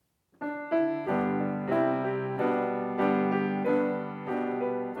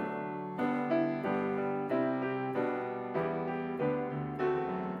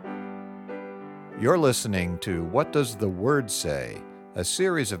You're listening to What Does the Word Say? A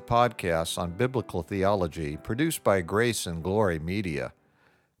series of podcasts on biblical theology produced by Grace and Glory Media.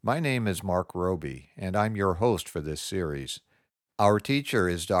 My name is Mark Roby, and I'm your host for this series. Our teacher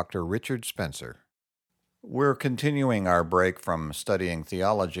is Dr. Richard Spencer. We're continuing our break from studying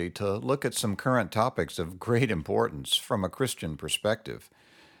theology to look at some current topics of great importance from a Christian perspective.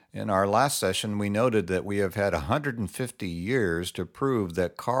 In our last session, we noted that we have had 150 years to prove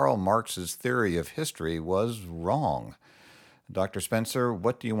that Karl Marx's theory of history was wrong. Dr. Spencer,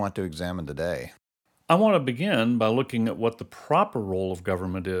 what do you want to examine today? I want to begin by looking at what the proper role of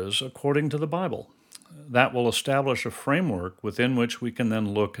government is according to the Bible. That will establish a framework within which we can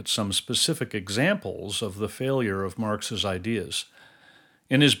then look at some specific examples of the failure of Marx's ideas.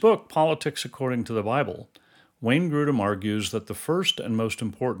 In his book, Politics According to the Bible, Wayne Grudem argues that the first and most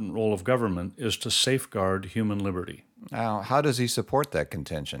important role of government is to safeguard human liberty. Now, how does he support that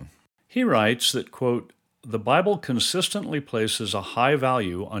contention? He writes that, quote, "The Bible consistently places a high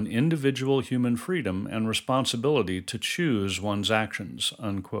value on individual human freedom and responsibility to choose one's actions,"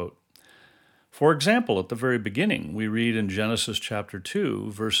 unquote. For example, at the very beginning, we read in Genesis chapter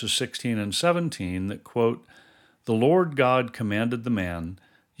 2, verses 16 and 17 that, quote, "The Lord God commanded the man,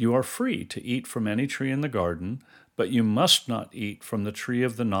 'You are free to eat from any tree in the garden, but you must not eat from the tree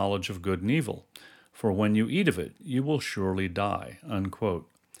of the knowledge of good and evil, for when you eat of it, you will surely die,'" unquote.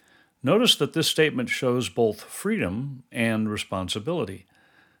 Notice that this statement shows both freedom and responsibility.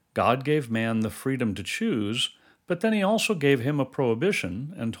 God gave man the freedom to choose, but then he also gave him a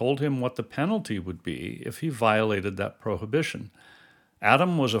prohibition and told him what the penalty would be if he violated that prohibition.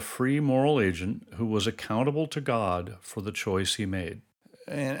 Adam was a free moral agent who was accountable to God for the choice he made.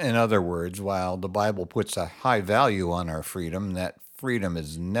 In other words, while the Bible puts a high value on our freedom, that freedom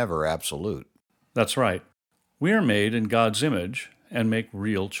is never absolute. That's right. We are made in God's image and make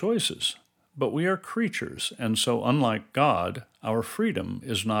real choices. But we are creatures, and so unlike God, our freedom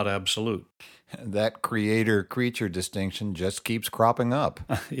is not absolute. That creator-creature distinction just keeps cropping up.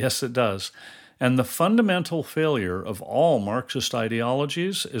 Yes, it does. And the fundamental failure of all Marxist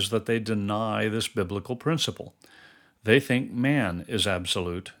ideologies is that they deny this biblical principle. They think man is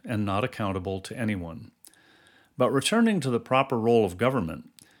absolute and not accountable to anyone. But returning to the proper role of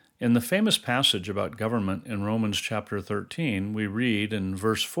government, in the famous passage about government in Romans chapter 13, we read in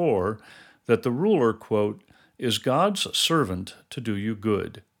verse 4 that the ruler, quote, "is God's servant to do you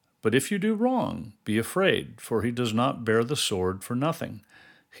good. But if you do wrong, be afraid, for he does not bear the sword for nothing.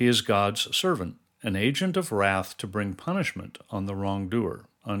 He is God's servant, an agent of wrath to bring punishment on the wrongdoer,"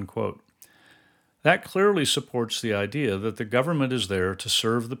 unquote. That clearly supports the idea that the government is there to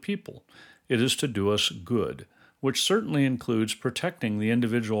serve the people. It is to do us good, which certainly includes protecting the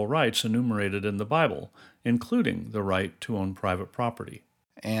individual rights enumerated in the Bible, including the right to own private property.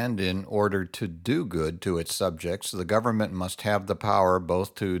 And in order to do good to its subjects, the government must have the power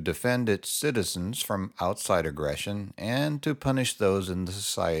both to defend its citizens from outside aggression and to punish those in the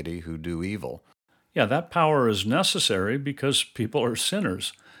society who do evil. Yeah, that power is necessary because people are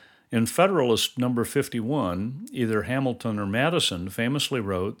sinners. In Federalist number 51, either Hamilton or Madison famously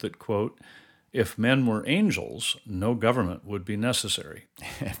wrote that, quote, "If men were angels, no government would be necessary."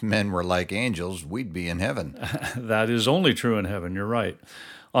 If men were like angels, we'd be in heaven. That is only true in heaven, you're right.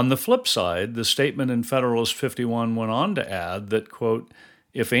 On the flip side, the statement in Federalist 51 went on to add that, quote,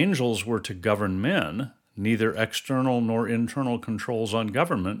 "If angels were to govern men, neither external nor internal controls on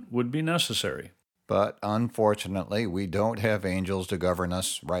government would be necessary." But unfortunately, we don't have angels to govern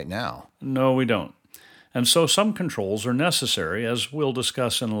us right now. No, we don't. And so some controls are necessary, as we'll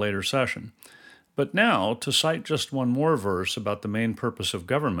discuss in a later session. But now, to cite just one more verse about the main purpose of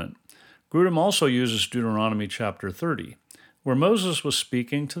government, Grudem also uses Deuteronomy chapter 30, where Moses was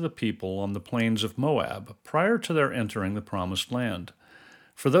speaking to the people on the plains of Moab prior to their entering the Promised Land.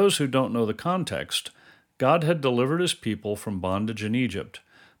 For those who don't know the context, God had delivered his people from bondage in Egypt,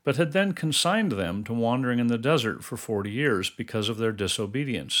 but had then consigned them to wandering in the desert for 40 years because of their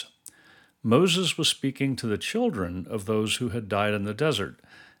disobedience. Moses was speaking to the children of those who had died in the desert,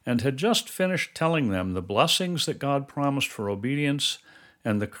 and had just finished telling them the blessings that God promised for obedience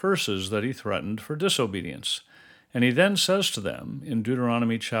and the curses that he threatened for disobedience. And he then says to them in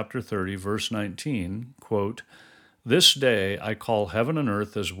Deuteronomy chapter 30, verse 19, quote, "This day I call heaven and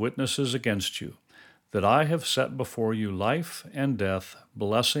earth as witnesses against you, that I have set before you life and death,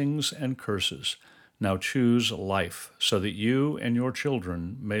 blessings and curses. Now choose life, so that you and your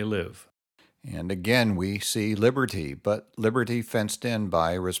children may live." And again, we see liberty, but liberty fenced in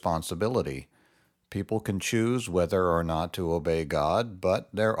by responsibility. People can choose whether or not to obey God, but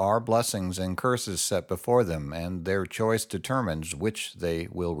there are blessings and curses set before them, and their choice determines which they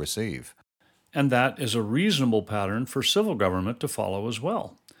will receive. And that is a reasonable pattern for civil government to follow as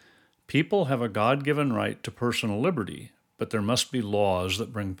well. People have a God-given right to personal liberty, but there must be laws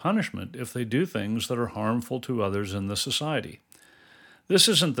that bring punishment if they do things that are harmful to others in the society. This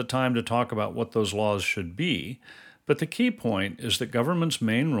isn't the time to talk about what those laws should be, but the key point is that government's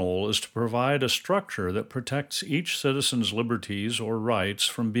main role is to provide a structure that protects each citizen's liberties or rights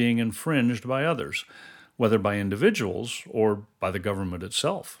from being infringed by others, whether by individuals or by the government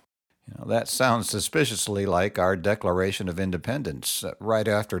itself. That sounds suspiciously like our Declaration of Independence, right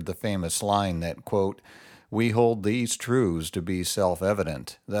after the famous line that, quote, "We hold these truths to be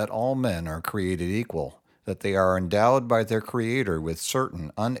self-evident, that all men are created equal, that they are endowed by their Creator with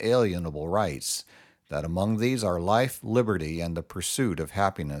certain unalienable rights, that among these are life, liberty, and the pursuit of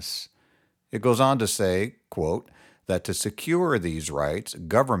happiness." It goes on to say, quote, "that to secure these rights,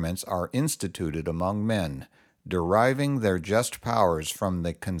 governments are instituted among men, deriving their just powers from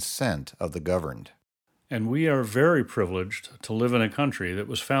the consent of the governed." And we are very privileged to live in a country that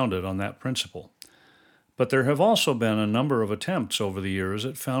was founded on that principle. But there have also been a number of attempts over the years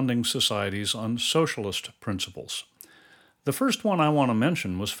at founding societies on socialist principles. The first one I want to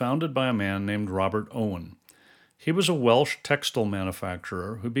mention was founded by a man named Robert Owen. He was a Welsh textile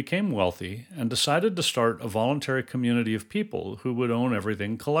manufacturer who became wealthy and decided to start a voluntary community of people who would own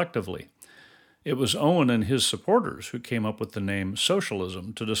everything collectively. It was Owen and his supporters who came up with the name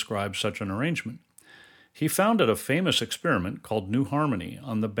socialism to describe such an arrangement. He founded a famous experiment called New Harmony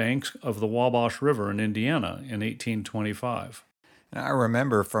on the banks of the Wabash River in Indiana in 1825. I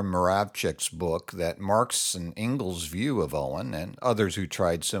remember from Moravcik's book that Marx and Engels' view of Owen and others who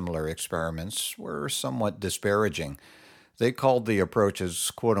tried similar experiments were somewhat disparaging. They called the approaches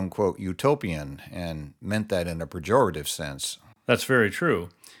quote-unquote utopian and meant that in a pejorative sense. That's very true.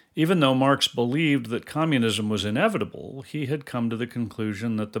 Even though Marx believed that communism was inevitable, he had come to the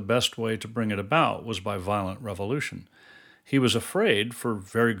conclusion that the best way to bring it about was by violent revolution. He was afraid, for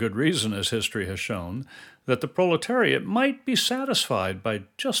very good reason as history has shown, that the proletariat might be satisfied by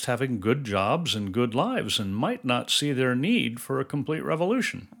just having good jobs and good lives and might not see their need for a complete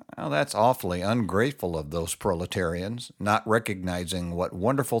revolution. Well, that's awfully ungrateful of those proletarians, not recognizing what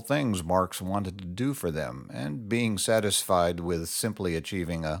wonderful things Marx wanted to do for them and being satisfied with simply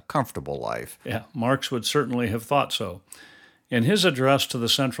achieving a comfortable life. Yeah, Marx would certainly have thought so. In his address to the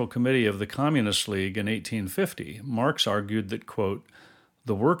Central Committee of the Communist League in 1850, Marx argued that, quote,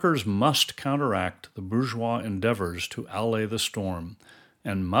 "the workers must counteract the bourgeois endeavors to allay the storm,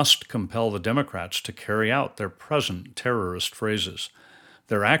 and must compel the Democrats to carry out their present terrorist phrases.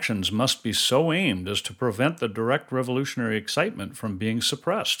 Their actions must be so aimed as to prevent the direct revolutionary excitement from being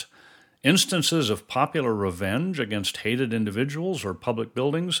suppressed. Instances of popular revenge against hated individuals or public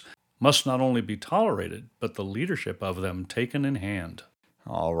buildings must not only be tolerated, but the leadership of them taken in hand."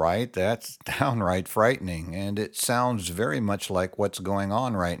 All right, that's downright frightening, and it sounds very much like what's going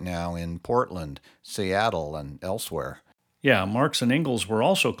on right now in Portland, Seattle, and elsewhere. Yeah, Marx and Engels were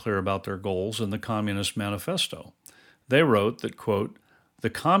also clear about their goals in the Communist Manifesto. They wrote that, quote, "the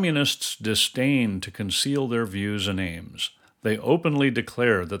communists disdain to conceal their views and aims. They openly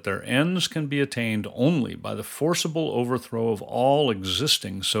declare that their ends can be attained only by the forcible overthrow of all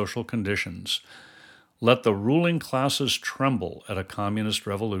existing social conditions. Let the ruling classes tremble at a communist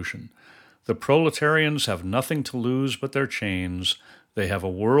revolution. The proletarians have nothing to lose but their chains. They have a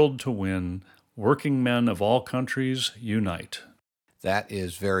world to win. Working men of all countries, unite." That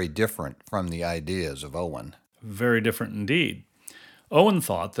is very different from the ideas of Owen. Very different indeed. Owen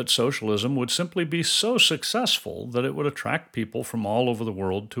thought that socialism would simply be so successful that it would attract people from all over the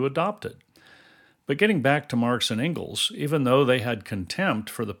world to adopt it. But getting back to Marx and Engels, even though they had contempt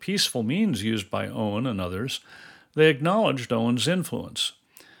for the peaceful means used by Owen and others, they acknowledged Owen's influence.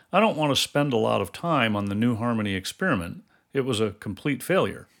 I don't want to spend a lot of time on the New Harmony experiment. It was a complete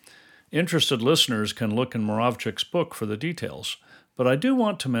failure. Interested listeners can look in Moravcik's book for the details, but I do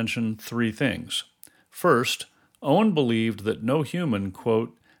want to mention 3 things. First, Owen believed that no human,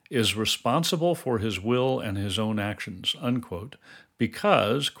 quote, "is responsible for his will and his own actions," unquote,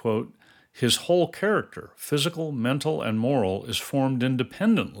 because, quote, "his whole character, physical, mental, and moral, is formed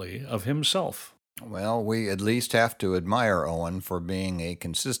independently of himself." Well, we at least have to admire Owen for being a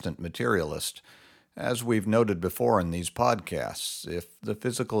consistent materialist. As we've noted before in these podcasts, if the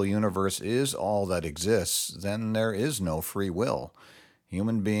physical universe is all that exists, then there is no free will.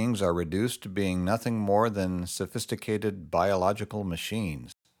 Human beings are reduced to being nothing more than sophisticated biological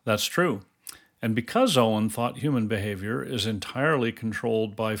machines. That's true. And because Owen thought human behavior is entirely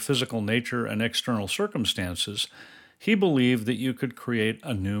controlled by physical nature and external circumstances, he believed that you could create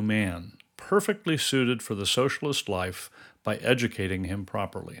a new man, perfectly suited for the socialist life by educating him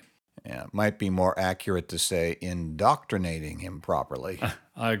properly. Yeah, it might be more accurate to say indoctrinating him properly.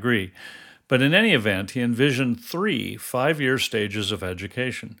 I agree. But in any event, he envisioned 3 5-year stages of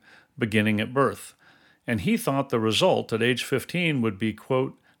education, beginning at birth. And he thought the result at age 15 would be,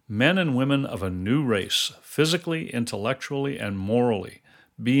 quote, men and women of a new race, physically, intellectually, and morally,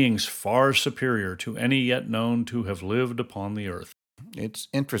 beings far superior to any yet known to have lived upon the earth. It's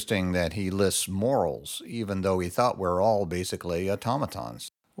interesting that he lists morals, even though he thought we're all basically automatons.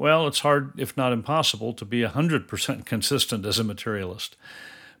 Well, it's hard, if not impossible, to be 100% consistent as a materialist.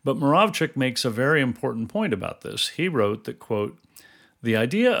 But Moravcsik makes a very important point about this. He wrote that, quote, the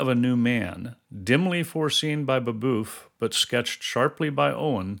idea of a new man, dimly foreseen by Babeuf but sketched sharply by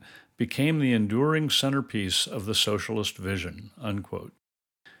Owen, became the enduring centerpiece of the socialist vision, unquote.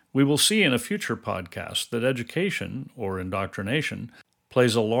 We will see in a future podcast that education, or indoctrination,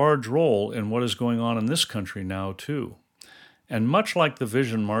 plays a large role in what is going on in this country now, too. And much like the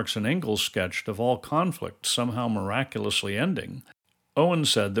vision Marx and Engels sketched of all conflict somehow miraculously ending, Owen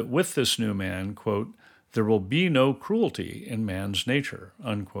said that with this new man, quote, there will be no cruelty in man's nature,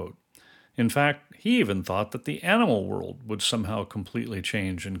 unquote. In fact, he even thought that the animal world would somehow completely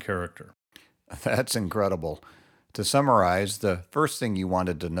change in character. That's incredible. To summarize, the first thing you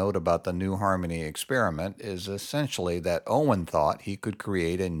wanted to note about the New Harmony experiment is essentially that Owen thought he could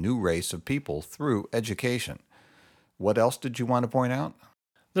create a new race of people through education. What else did you want to point out?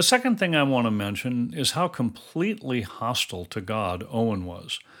 The second thing I want to mention is how completely hostile to God Owen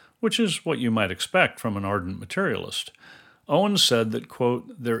was, which is what you might expect from an ardent materialist. Owen said that, quote,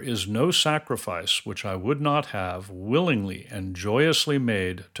 there is no sacrifice which I would not have willingly and joyously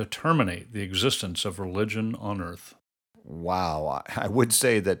made to terminate the existence of religion on earth. Wow, I would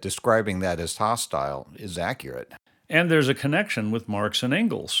say that describing that as hostile is accurate. And there's a connection with Marx and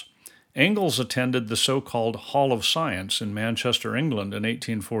Engels. Engels attended the so-called Hall of Science in Manchester, England in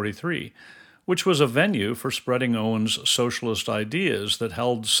 1843, which was a venue for spreading Owen's socialist ideas that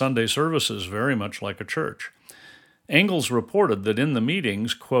held Sunday services very much like a church. Engels reported that in the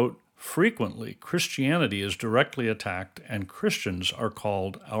meetings, quote, frequently Christianity is directly attacked and Christians are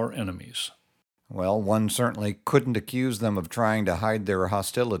called our enemies. Well, one certainly couldn't accuse them of trying to hide their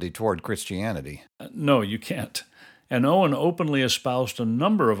hostility toward Christianity. No, you can't. And Owen openly espoused a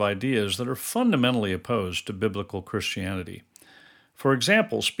number of ideas that are fundamentally opposed to biblical Christianity. For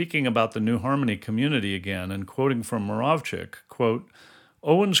example, speaking about the New Harmony community again and quoting from Moravcsik, quote,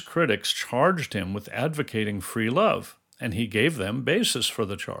 Owen's critics charged him with advocating free love, and he gave them basis for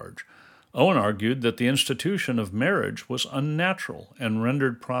the charge. Owen argued that the institution of marriage was unnatural and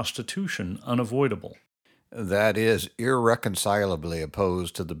rendered prostitution unavoidable. That is irreconcilably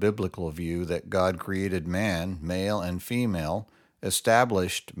opposed to the biblical view that God created man, male and female,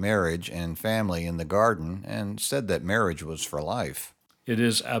 established marriage and family in the garden, and said that marriage was for life. It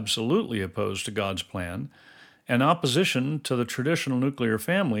is absolutely opposed to God's plan, and opposition to the traditional nuclear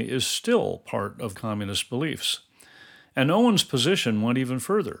family is still part of communist beliefs. And Owen's position went even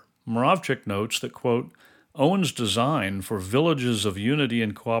further. Moravcsik notes that, quote, Owen's design for villages of unity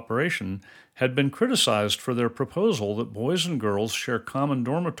and cooperation had been criticized for their proposal that boys and girls share common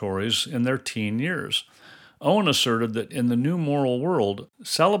dormitories in their teen years. Owen asserted that in the new moral world,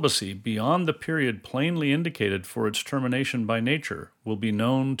 celibacy beyond the period plainly indicated for its termination by nature will be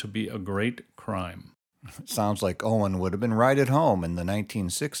known to be a great crime. Sounds like Owen would have been right at home in the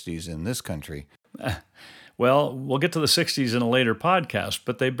 1960s in this country. Well, we'll get to the 60s in a later podcast,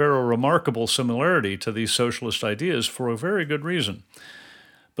 but they bear a remarkable similarity to these socialist ideas for a very good reason.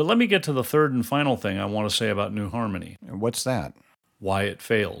 But let me get to the third and final thing I want to say about New Harmony. What's that? Why it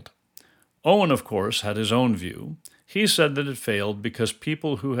failed. Owen, of course, had his own view. He said that it failed because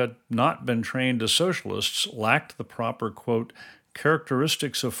people who had not been trained as socialists lacked the proper, quote,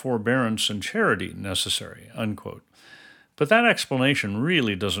 characteristics of forbearance and charity necessary, unquote. But that explanation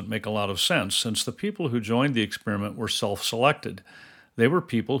really doesn't make a lot of sense, since the people who joined the experiment were self-selected. They were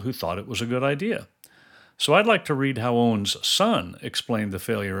people who thought it was a good idea. So I'd like to read how Owen's son explained the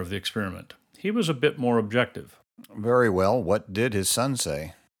failure of the experiment. He was a bit more objective. Very well. What did his son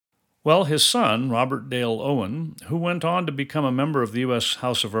say? Well, his son, Robert Dale Owen, who went on to become a member of the U.S.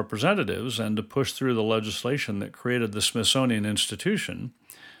 House of Representatives and to push through the legislation that created the Smithsonian Institution,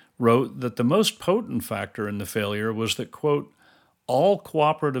 wrote that the most potent factor in the failure was that, quote, all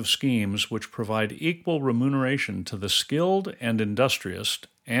cooperative schemes which provide equal remuneration to the skilled and industrious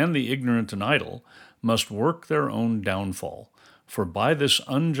and the ignorant and idle must work their own downfall. For by this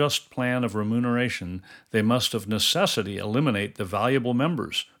unjust plan of remuneration, they must of necessity eliminate the valuable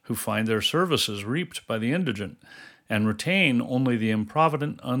members who find their services reaped by the indigent, and retain only the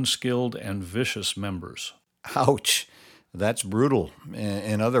improvident, unskilled, and vicious members. Ouch! That's brutal.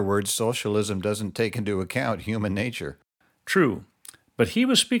 In other words, socialism doesn't take into account human nature. True, but he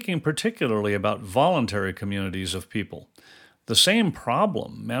was speaking particularly about voluntary communities of people. The same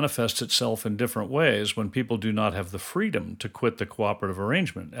problem manifests itself in different ways when people do not have the freedom to quit the cooperative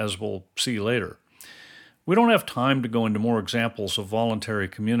arrangement, as we'll see later. We don't have time to go into more examples of voluntary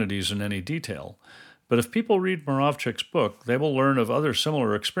communities in any detail, but if people read Moravcik's book, they will learn of other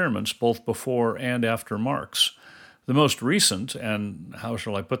similar experiments both before and after Marx. The most recent, and how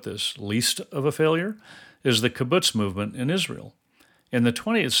shall I put this, least of a failure, is the kibbutz movement in Israel. In the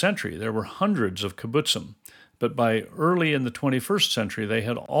 20th century, there were hundreds of kibbutzim, but by early in the 21st century, they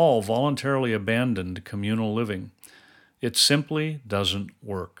had all voluntarily abandoned communal living. It simply doesn't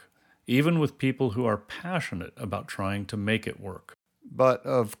work, even with people who are passionate about trying to make it work. But,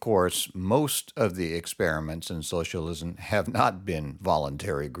 of course, most of the experiments in socialism have not been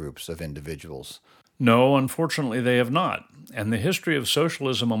voluntary groups of individuals. No, unfortunately, they have not. And the history of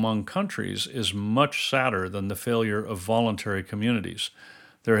socialism among countries is much sadder than the failure of voluntary communities.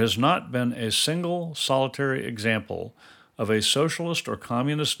 There has not been a single solitary example of a socialist or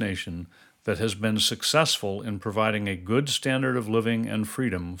communist nation that has been successful in providing a good standard of living and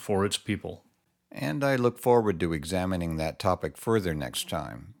freedom for its people. And I look forward to examining that topic further next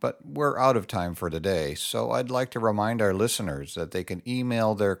time. But we're out of time for today, so I'd like to remind our listeners that they can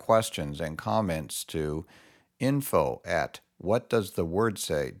email their questions and comments to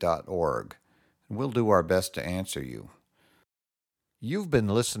info@whatdoesthewordsay.org, and we'll do our best to answer you. You've been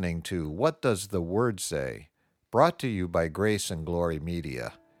listening to What Does the Word Say? Brought to you by Grace and Glory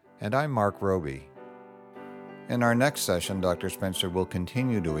Media, and I'm Mark Roby. In our next session, Dr. Spencer will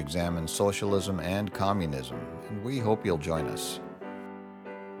continue to examine socialism and communism, and we hope you'll join us.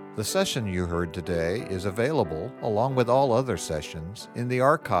 The session you heard today is available, along with all other sessions, in the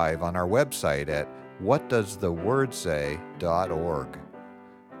archive on our website at whatdoesthewordsay.org.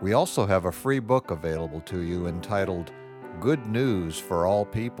 We also have a free book available to you entitled Good News for All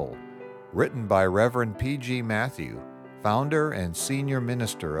People, written by Reverend P.G. Matthew, founder and senior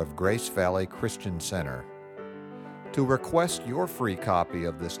minister of Grace Valley Christian Center. To request your free copy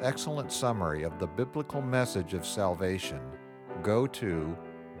of this excellent summary of the biblical message of salvation, go to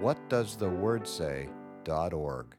whatdoesthewordsay.org.